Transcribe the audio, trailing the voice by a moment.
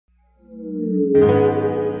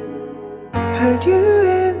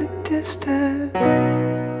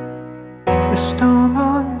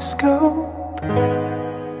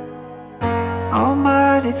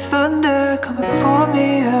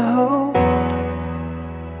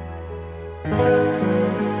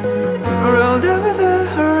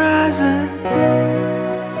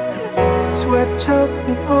wrapped up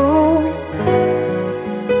in old,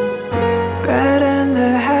 bread and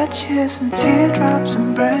the hatches and teardrops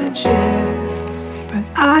and branches. But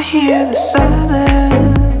I hear the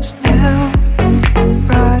silence now,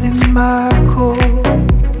 right in my core.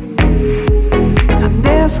 I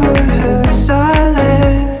never heard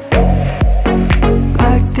silence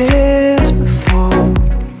like this before.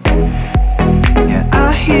 Yeah,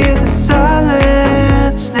 I hear the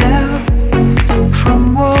silence now,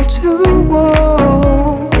 from wall to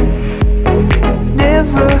wall.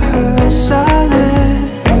 Never heard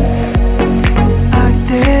silence like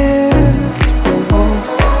this before.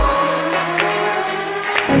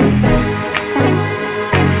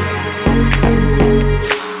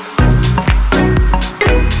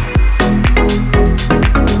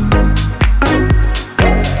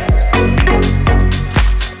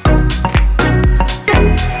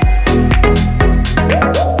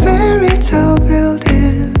 Fairy tale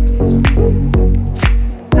buildings,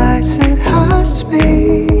 lights at high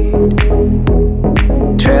speed,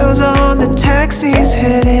 trails on the taxis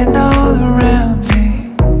heading all around me.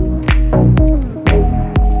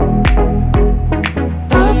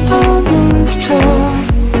 Up on the rooftop,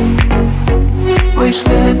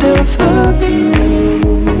 wasteland of a view.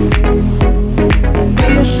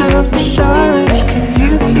 Pierce of the sirens, can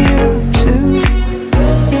you hear them too?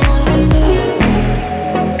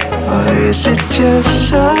 Or is it just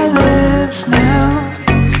silence now?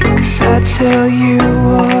 'Cause I tell you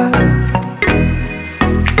what,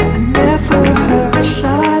 I never heard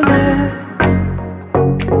silence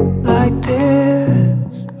like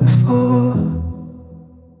this before.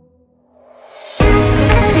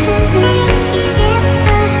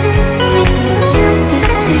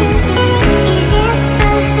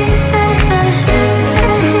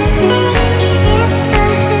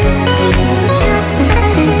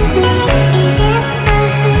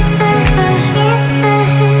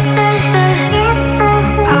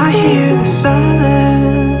 I hear the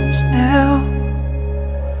silence now.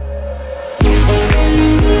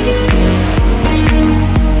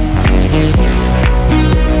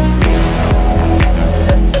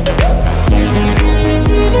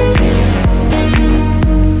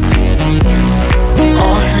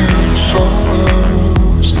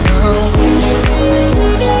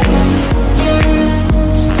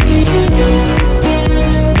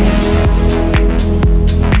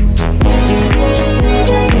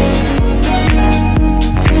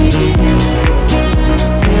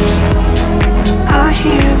 I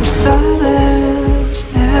hear the silence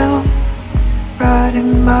now, right in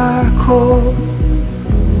my core.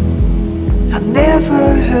 I never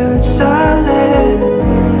heard silence